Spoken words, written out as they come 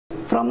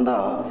From the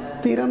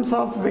theorems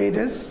of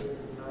wages,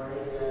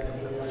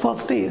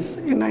 first is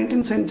in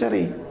 19th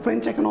century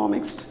French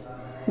economists,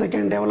 they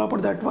can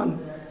develop that one,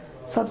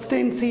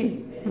 substantial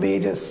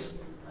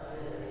wages,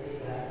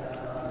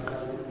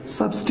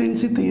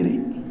 substantial theory.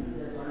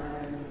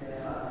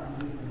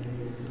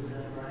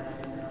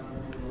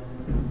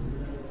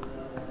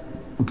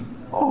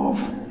 Of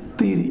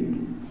theory.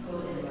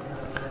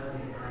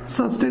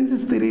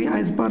 Substances theory,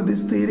 as per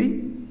this theory,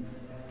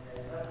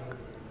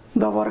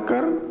 the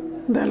worker,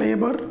 the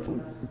labor,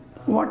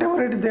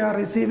 whatever it they are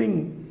receiving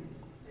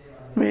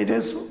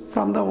wages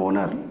from the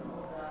owner,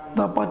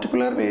 the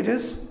particular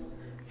wages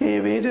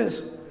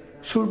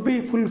should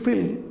be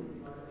fulfill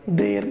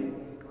their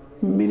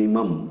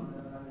minimum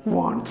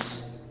wants.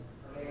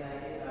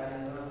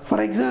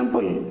 For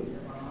example,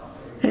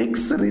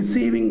 X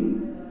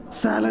receiving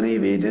salary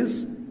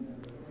wages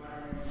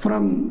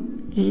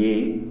from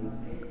A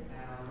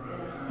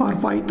or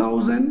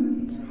 5,000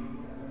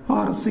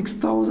 or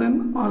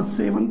 6,000 or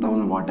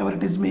 7,000, whatever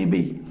it is may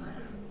be,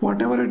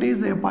 whatever it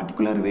is, a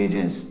particular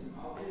wages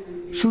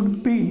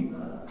should be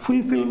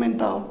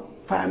fulfillment of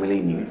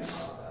family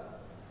needs.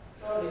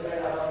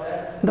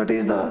 That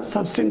is the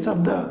substance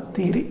of the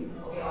theory.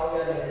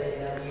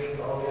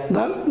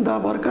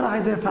 The worker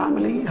has a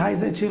family,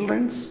 has a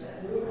children.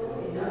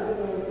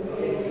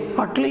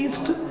 At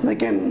least they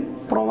can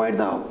provide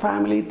the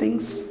family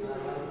things.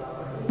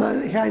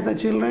 He has the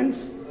children,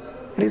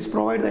 it is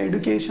provide the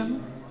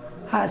education,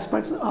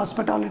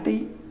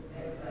 hospitality,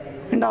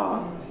 and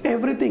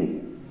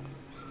everything.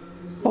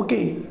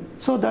 Okay,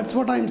 so that's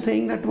what I am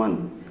saying, that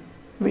one.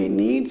 We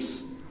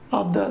needs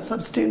of the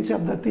substance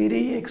of the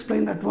theory,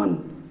 explain that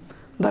one.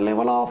 The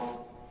level of,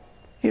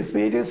 if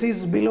wages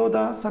is below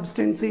the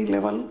substance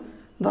level,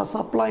 the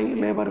supply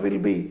labor will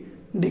be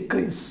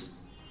decrease.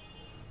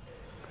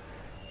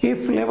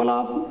 If level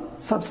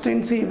of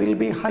substance will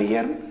be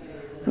higher,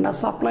 and the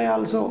supply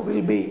also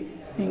will be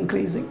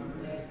increasing.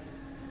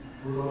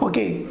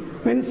 Okay,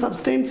 when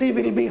substance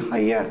will be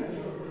higher,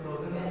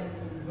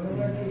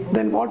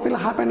 then what will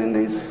happen in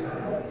this?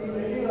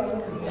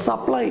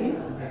 Supply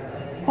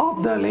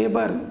of the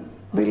labor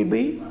will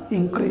be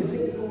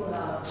increasing.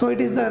 So it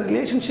is the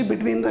relationship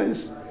between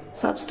this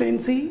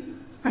substance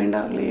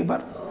and labor.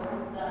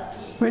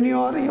 When you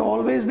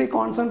always be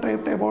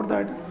concentrate about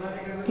that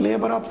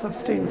labor of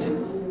substance.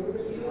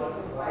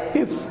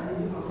 If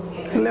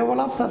level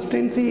of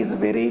substance is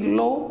very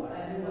low,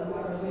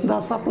 the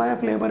supply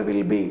of labor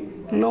will be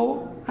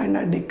low and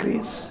a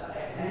decrease.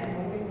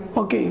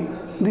 Okay,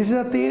 this is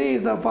a theory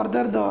is the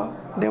further the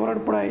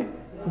developed by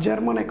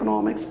German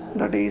economics,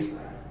 that is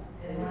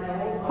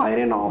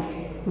iron of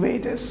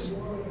wages.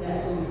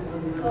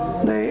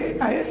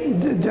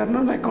 The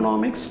German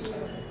economists,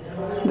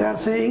 they are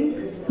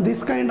saying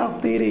this kind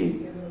of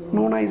theory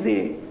known as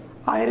a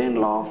iron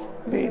law of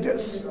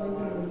wages.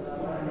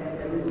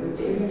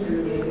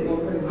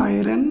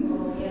 Iron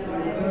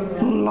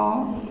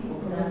law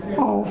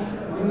of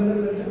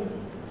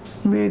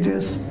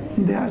wages,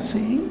 they are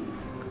saying.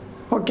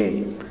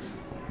 Okay,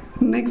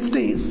 next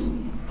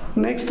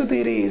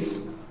theory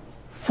is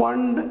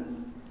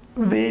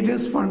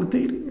wages fund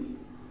theory.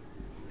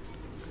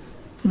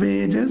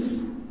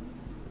 Wages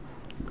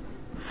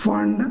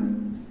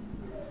fund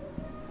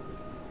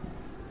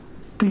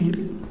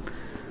theory.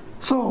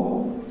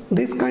 So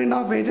this kind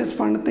of wages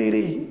fund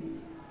theory,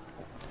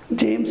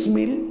 James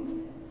Mill,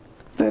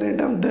 they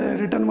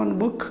written one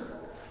book.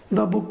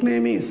 The book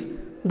name is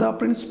The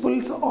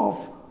Principles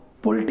of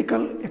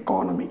Political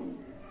Economy.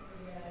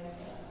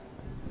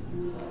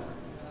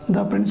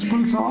 The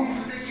Principles of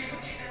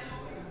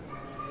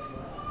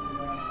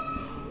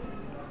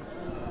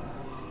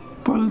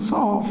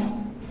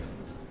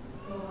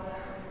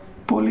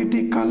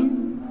Political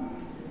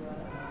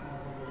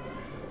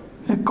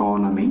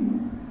Economy,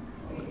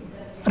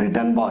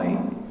 written by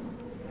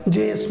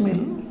J.S.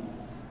 Mill.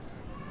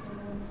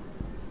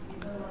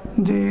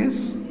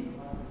 J.S.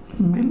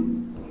 Mill.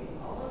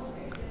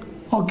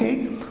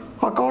 Okay,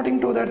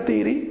 according to that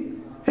theory,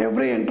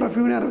 every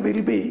entrepreneur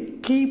will be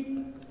keep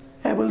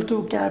able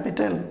to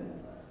capital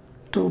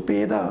to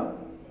pay the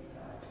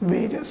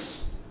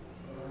wages.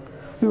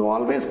 You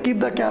always keep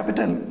the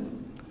capital.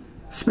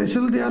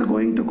 Special they are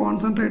going to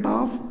concentrate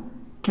of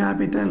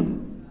capital.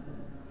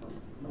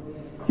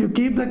 You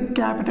keep the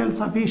capital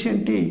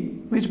sufficiently.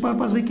 Which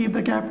purpose we keep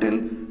the capital?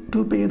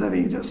 To pay the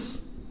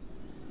wages.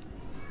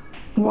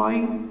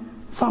 Why?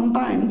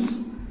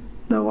 Sometimes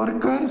the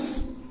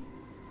workers,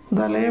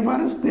 the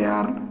laborers, they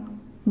are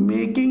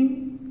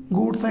making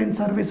goods and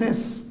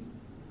services,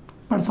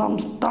 but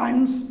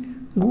sometimes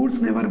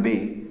goods never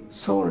be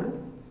sold.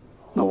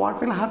 Now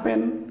what will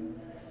happen?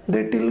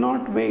 They will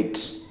not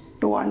wait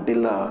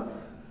until the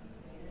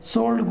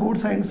sold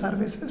goods and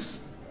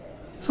services.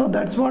 So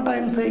that's what I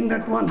am saying,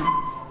 that one,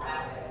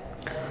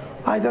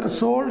 either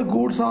sold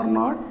goods or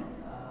not,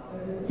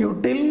 you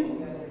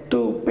till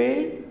to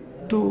pay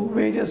to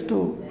wages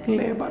to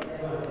labor.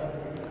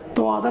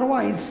 So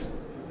otherwise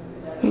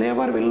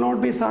labor will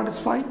not be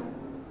satisfied,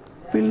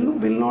 will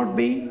not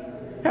be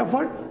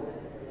effort.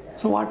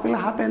 So what will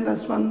happen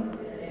this one?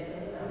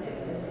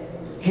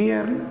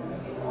 Here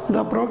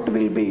the product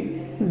will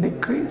be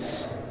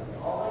decrease.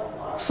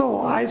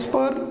 So as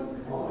per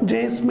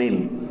J's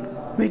mill,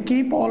 we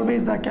keep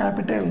always the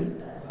capital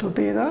to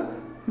pay the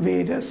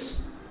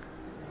wages.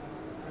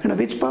 And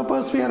which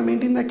purpose we are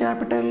maintaining the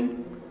capital?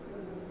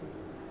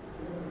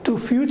 To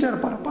future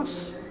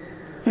purpose.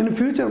 In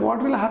future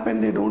what will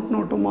happen, they don't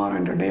know tomorrow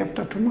and the day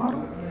after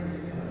tomorrow.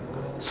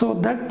 So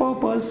that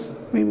purpose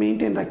we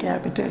maintain the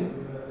capital.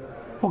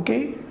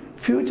 Okay,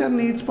 future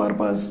needs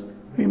purpose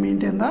we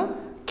maintain the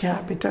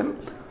capital.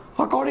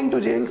 According to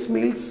J's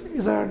mills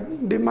is a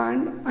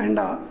demand and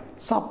a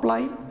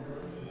supply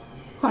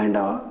and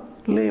a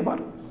labor.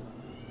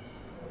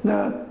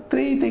 The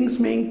three things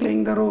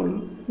playing the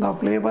role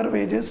of labor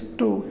wages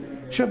to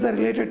should be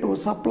related to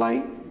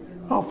supply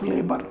of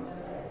labor.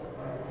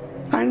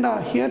 And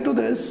here to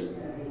this,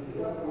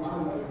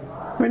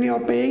 when you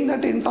are paying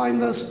that in time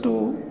those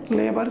two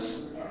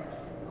labors,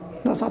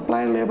 the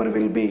supply and labor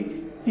will be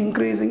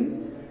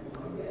increasing,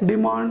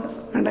 demand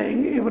and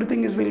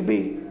everything will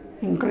be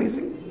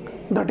increasing.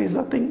 That is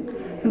the thing.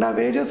 And the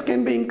wages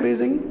can be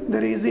increasing.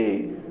 There is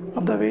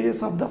of the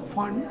wages of the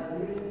fund,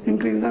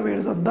 increase the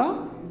wages of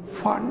the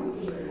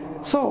fund.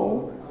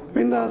 So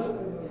when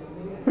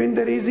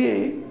there is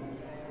a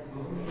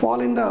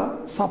fall in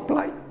the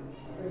supply,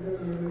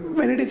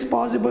 when it is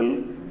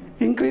possible,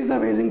 increase the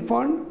waging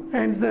fund,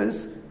 and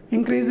this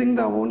increasing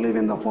the only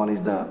when the fall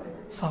is the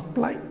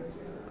supply.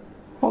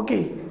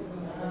 Okay,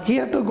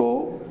 here to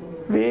go,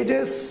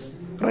 wages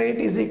rate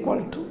is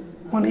equal to,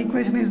 one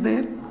equation is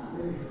there,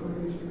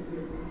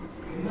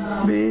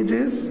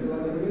 wages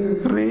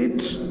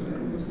rate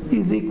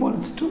is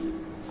equals to,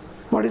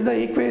 what is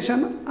the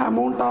equation?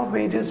 Amount of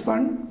wages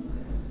fund,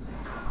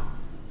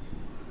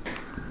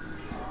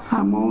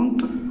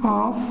 amount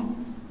of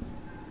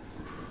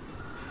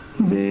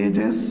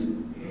wages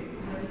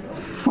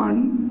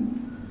fund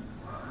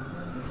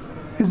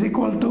is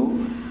equal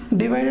to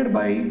divided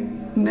by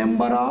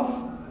number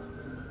of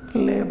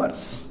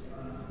labors.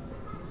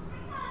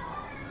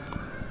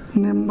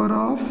 Number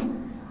of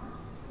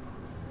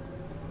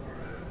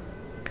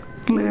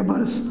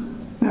labors,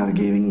 they are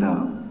giving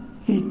the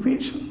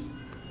equation.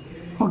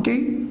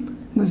 Okay,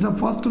 this is the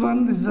first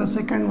one, this is the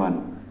second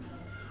one.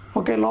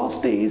 Okay,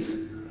 last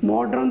is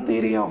modern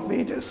theory of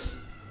wages.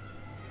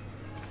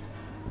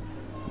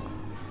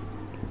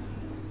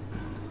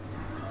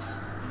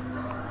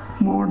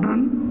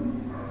 Modern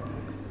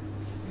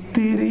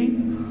theory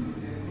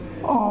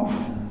of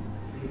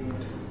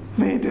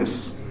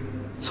wages.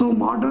 So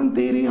modern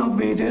theory of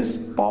wages,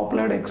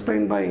 popular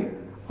explained by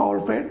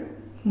Alfred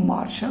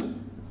Marshall.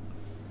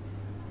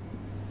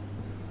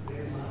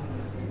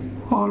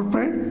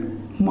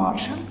 Alfred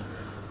Marshall.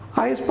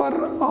 As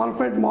per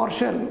Alfred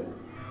Marshall,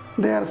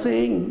 they are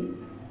saying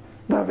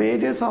the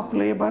wages of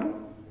labor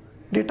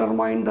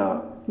determine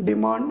the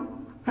demand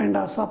and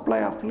the supply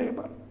of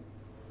labor.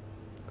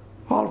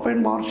 Alfred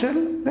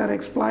Marshall, they are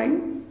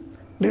explained,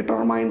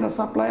 determine the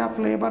supply of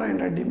labor and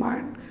the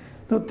demand.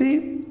 The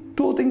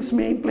two things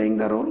playing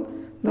the role,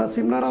 the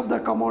similar of the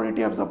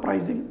commodity of the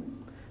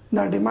pricing.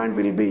 The demand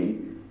will be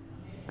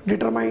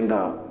determine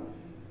the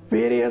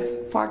various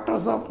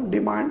factors of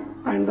demand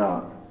and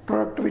the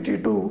productivity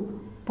to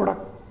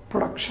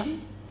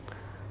production.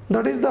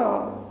 That is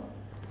the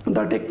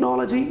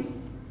technology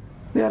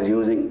they are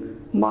using,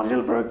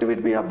 marginal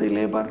productivity of the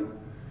labor,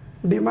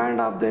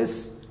 demand of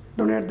this,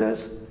 donate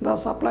this, the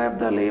supply of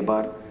the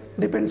labor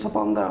depends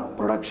upon the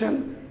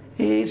production,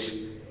 age,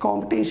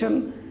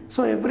 competition.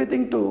 So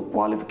everything to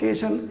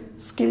qualification,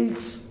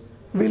 skills,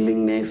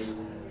 willingness,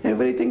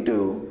 everything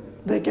to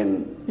they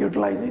can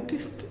utilize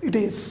it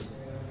is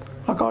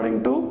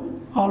according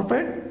to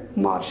Alfred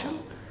Marshall.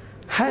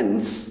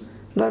 Hence,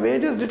 the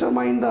wages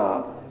determine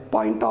the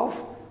point of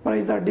what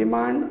is the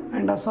demand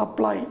and the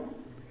supply.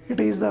 It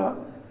is the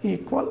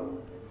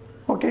equal.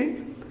 Okay,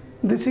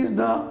 this is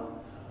the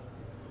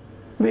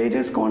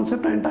wages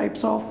concept and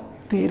types of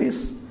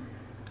theories.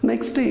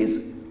 Next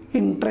is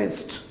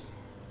interest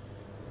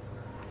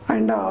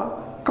and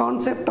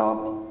concept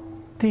of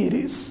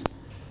theories.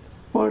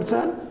 Words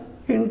are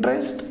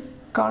interest,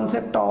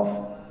 concept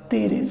of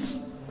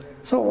theories.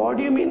 So what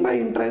do you mean by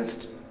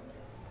interest?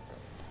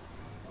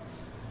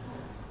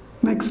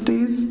 Next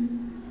is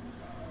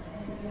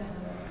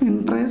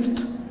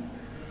interest,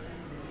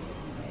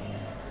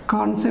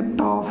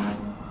 concept of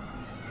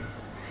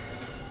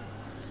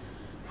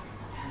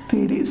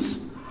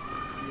theories.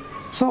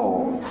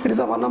 So it is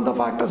one of the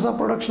factors of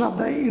production of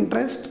the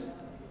interest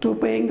to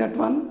paying that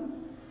one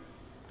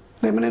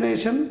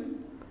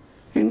remuneration.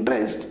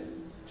 Interest,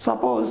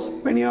 suppose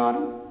when you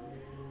are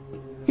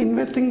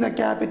investing the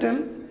capital,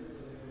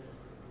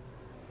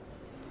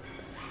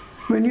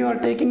 when you are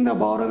taking the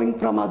borrowing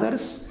from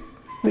others,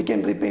 we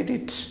can repay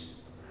it.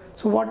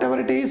 So whatever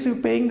it is, you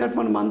paying that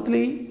one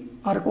monthly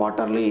or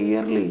quarterly,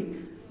 yearly,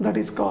 that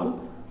is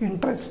called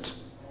interest.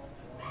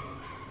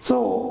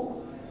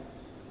 So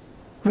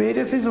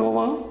wages is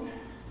over,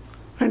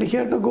 and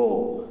here to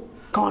go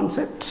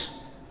concept.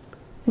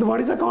 What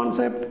is the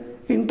concept?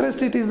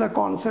 interest, it is the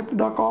concept,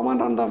 the common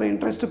run of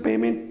interest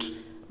payment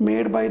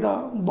made by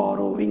the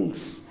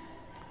borrowings.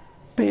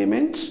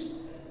 Payment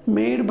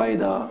made by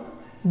the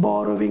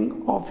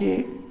borrowing of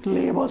a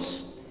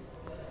labors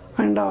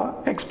and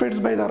expects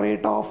by the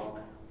rate of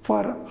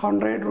for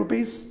 100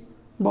 rupees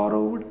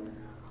borrowed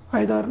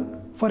either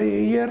for a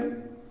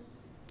year,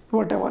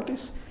 whatever it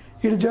is.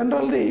 It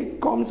generally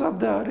comes up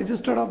the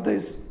registered of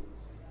this,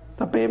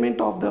 the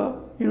payment of the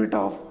unit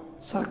of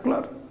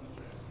circular.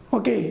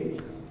 Okay,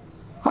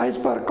 as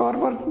per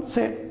Carver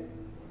said,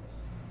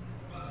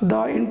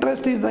 the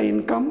interest is the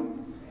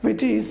income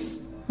which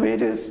is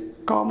wages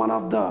common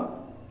of the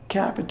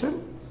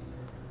capital.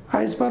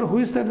 As per who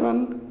is that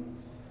one?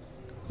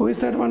 Who is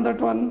that one? That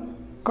one,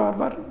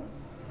 Carver.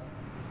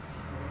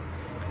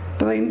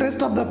 The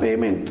interest of the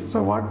payment.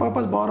 So what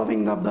purpose?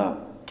 Borrowing of the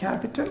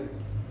capital.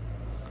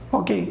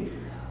 Okay.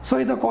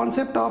 So the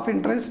concept of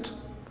interest.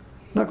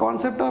 The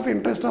concept of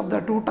interest of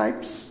the two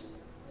types,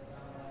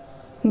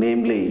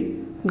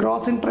 namely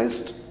gross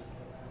interest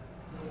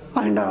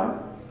and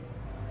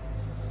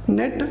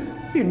net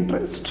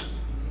interest.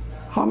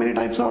 How many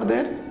types are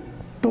there?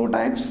 Two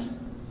types.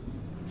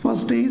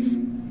 First is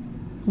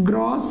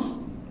gross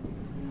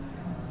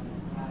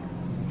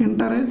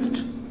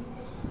interest,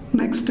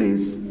 next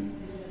is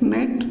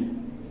net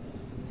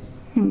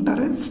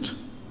interest.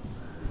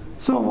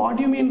 So what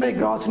do you mean by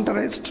gross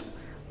interest?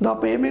 The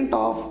payment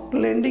of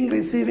lending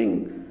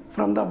receiving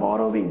from the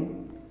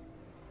borrowing.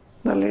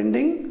 The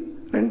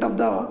lending rent of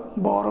the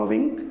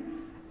borrowing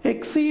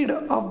exceed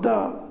of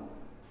the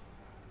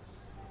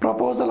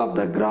proposal of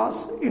the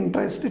gross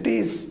interest. It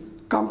is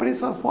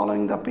companies are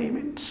following the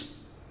payments.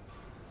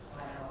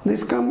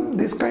 This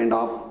kind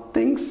of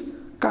things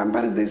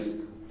compare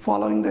this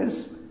following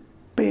this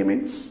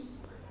payments,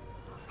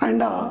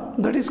 and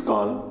that is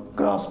called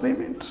gross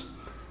payment.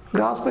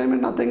 Gross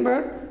payment nothing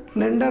but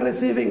lender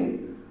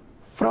receiving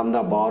from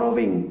the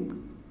borrowing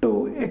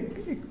to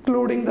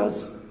including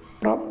this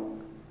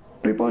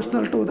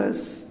proportional to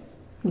this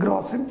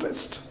gross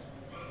interest.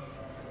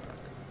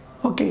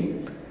 Okay,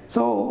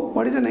 so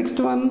what is the next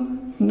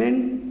one?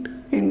 Net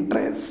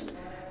interest.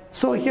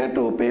 So here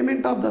to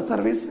payment of the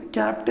service,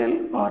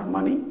 capital or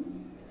money.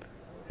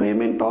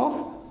 Payment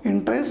of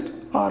interest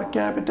or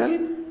capital,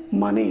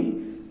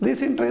 money.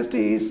 This interest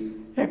is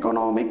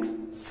economic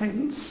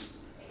sense.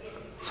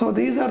 So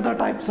these are the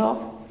types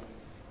of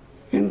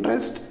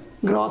interest,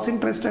 gross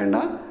interest and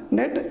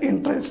net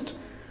interest.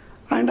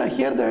 And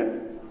here that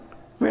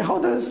we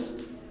have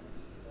this,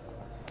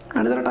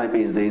 another type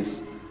is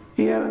this,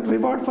 here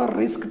reward for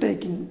risk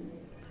taking.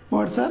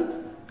 What's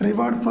a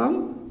reward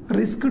from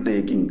risk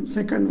taking?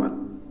 Second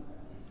one,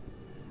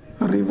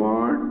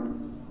 reward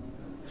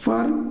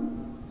for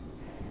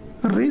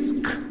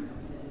risk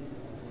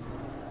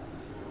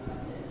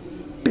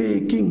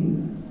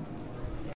taking.